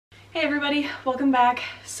Hey everybody, welcome back.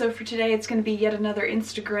 So for today it's going to be yet another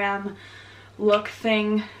Instagram look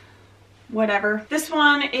thing, whatever. This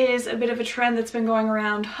one is a bit of a trend that's been going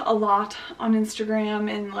around a lot on Instagram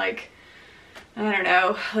in I don't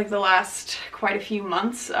know, the last quite a few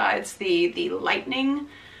months. It's the lightning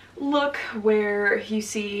look, where you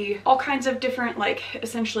see all kinds of different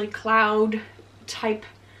essentially cloud type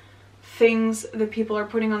things that people are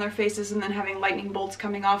putting on their faces and then having lightning bolts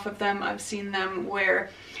coming off of them. I've seen them where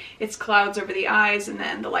it's clouds over the eyes and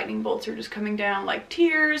then the lightning bolts are just coming down like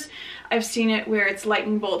tears. I've seen it where it's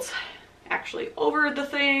lightning bolts actually over the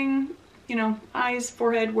thing, you know, eyes,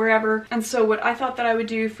 forehead, wherever. And so what I thought that I would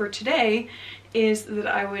do for today is that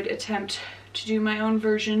I would attempt to do my own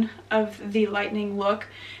version of the lightning look.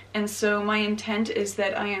 And so my intent is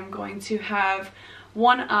that I am going to have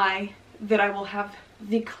one eye that I will have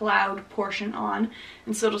the cloud portion on,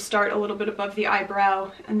 and so it'll start a little bit above the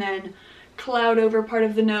eyebrow and then cloud over part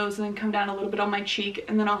of the nose and then come down a little bit on my cheek,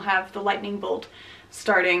 and then I'll have the lightning bolt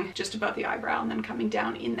starting just above the eyebrow and then coming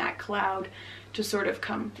down in that cloud to sort of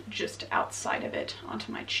come just outside of it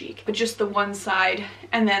onto my cheek. But just the one side,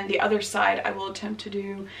 and then the other side I will attempt to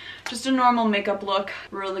do just a normal makeup look,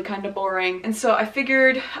 really kind of boring. And so I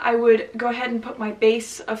figured I would go ahead and put my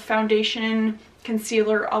base of foundation,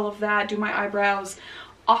 concealer, all of that, do my eyebrows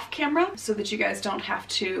off camera so that you guys don't have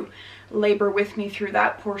to labor with me through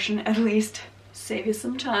that portion, at least save you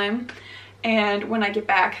some time. And when I get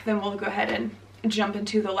back, then we'll go ahead and jump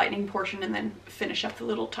into the lightning portion and then finish up the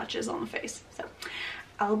little touches on the face. So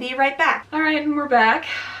I'll be right back. All right, and we're back.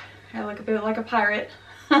 I look a bit like a pirate,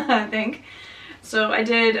 I think. So I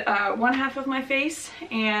did one half of my face,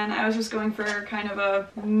 and I was just going for kind of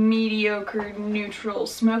a mediocre, neutral,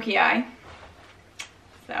 smoky eye.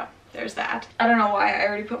 So there's that. I don't know why I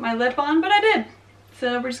already put my lip on, but I did.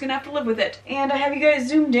 So we're just gonna have to live with it. And I have you guys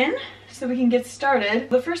zoomed in so we can get started.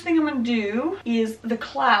 The first thing I'm gonna do is the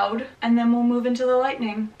cloud, and then we'll move into the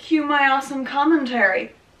lightning. Cue my awesome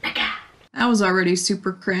commentary. That was already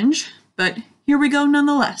super cringe, but here we go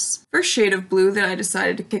nonetheless. First shade of blue that I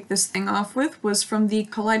decided to kick this thing off with was from the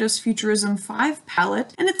Kaleidos Futurism 5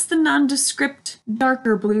 palette, and it's the nondescript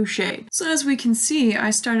darker blue shade. So as we can see,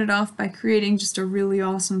 I started off by creating just a really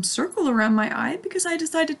awesome circle around my eye because I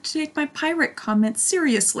decided to take my pirate comment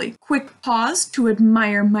seriously. Quick pause to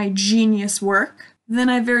admire my genius work. Then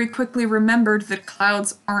I very quickly remembered that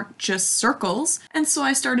clouds aren't just circles, and so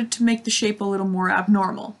I started to make the shape a little more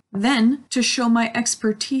abnormal. Then, to show my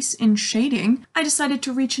expertise in shading, I decided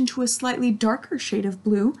to reach into a slightly darker shade of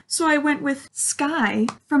blue, so I went with Sky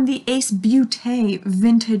from the Ace Beauté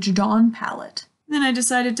Vintage Dawn palette. Then I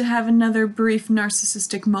decided to have another brief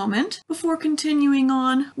narcissistic moment before continuing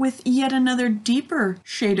on with yet another deeper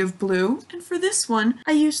shade of blue. And for this one,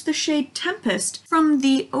 I used the shade Tempest from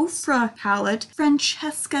the Ofra palette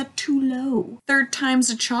Francesca Toulouse. Third time's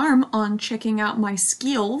a charm on checking out my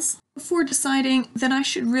skills, before deciding that I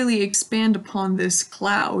should really expand upon this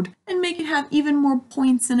cloud and make it have even more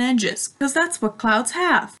points and edges, because that's what clouds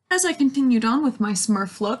have. As I continued on with my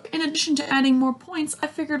Smurf look, in addition to adding more points, I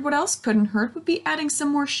figured what else couldn't hurt would be adding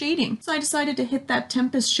some more shading. So I decided to hit that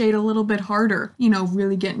Tempest shade a little bit harder, you know,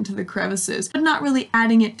 really get into the crevices, but not really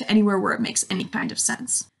adding it to anywhere where it makes any kind of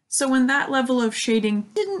sense. So when that level of shading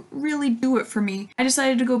didn't really do it for me, I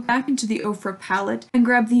decided to go back into the Ofra palette and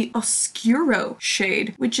grab the Oscuro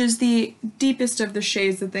shade, which is the deepest of the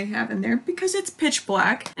shades that they have in there because it's pitch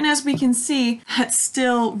black. And as we can see, that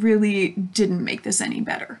still really didn't make this any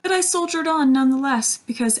better. But I soldiered on nonetheless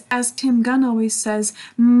because, as Tim Gunn always says,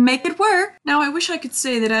 make it work. Now I wish I could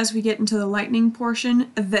say that as we get into the lightning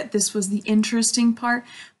portion that this was the interesting part,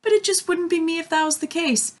 but it just wouldn't be me if that was the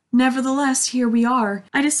case. Nevertheless, here we are.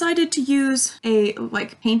 I decided to use a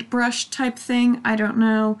paintbrush type thing, I don't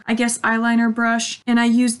know, I guess eyeliner brush, and I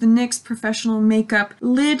used the NYX Professional Makeup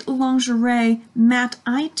Lid Lingerie Matte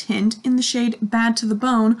Eye Tint in the shade Bad to the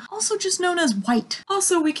Bone, also just known as white.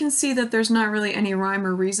 Also, we can see that there's not really any rhyme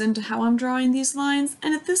or reason to how I'm drawing these lines,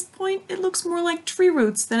 and at this point it looks more like tree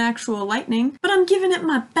roots than actual lightning, but I'm giving it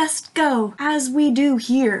my best go, as we do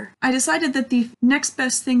here. I decided that the next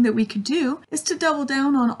best thing that we could do is to double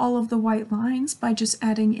down on all of the white lines by just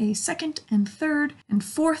adding a second and third and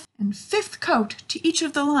fourth and fifth coat to each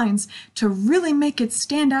of the lines to really make it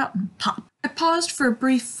stand out and pop. I paused for a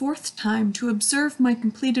brief fourth time to observe my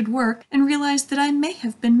completed work and realized that I may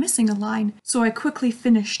have been missing a line, so I quickly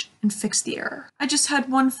finished and fixed the error. I just had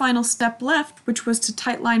one final step left, which was to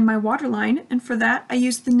tightline my waterline, and for that I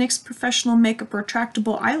used the NYX Professional Makeup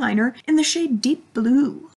Retractable Eyeliner in the shade Deep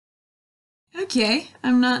Blue. Okay,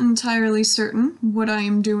 I'm not entirely certain what I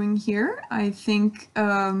am doing here. I think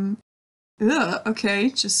Ugh, okay,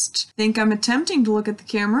 just think I'm attempting to look at the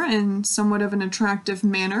camera in somewhat of an attractive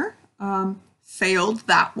manner. Failed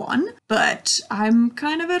that one, but I'm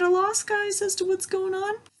kind of at a loss, guys, as to what's going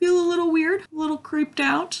on. Feel a little weird, a little creeped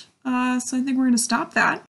out, so I think we're gonna stop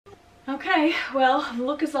that. Okay, well, the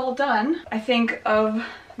look is all done. I think of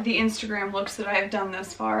the Instagram looks that I have done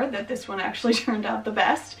thus far, that this one actually turned out the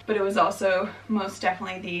best, but it was also most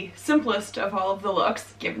definitely the simplest of all of the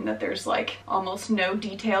looks, given that there's like almost no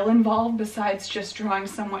detail involved besides just drawing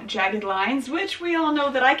somewhat jagged lines, which we all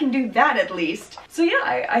know that I can do that at least. So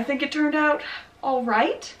yeah, I think it turned out all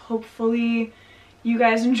right. Hopefully you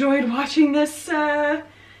guys enjoyed watching this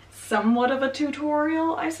somewhat of a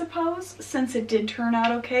tutorial, I suppose. Since it did turn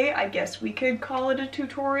out okay, I guess we could call it a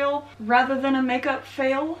tutorial rather than a makeup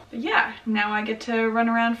fail. But yeah, now I get to run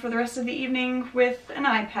around for the rest of the evening with an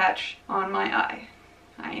eye patch on my eye.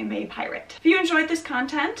 I am a pirate. If you enjoyed this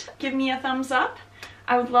content, give me a thumbs up.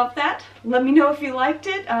 I would love that. Let me know if you liked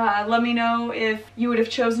it. Let me know if you would have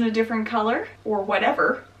chosen a different color or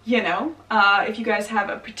whatever. You know, if you guys have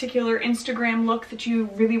a particular Instagram look that you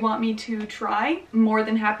really want me to try, I'm more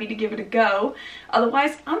than happy to give it a go.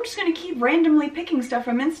 Otherwise, I'm just gonna keep randomly picking stuff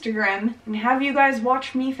from Instagram and have you guys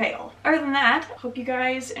watch me fail. Other than that, hope you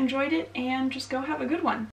guys enjoyed it and just go have a good one.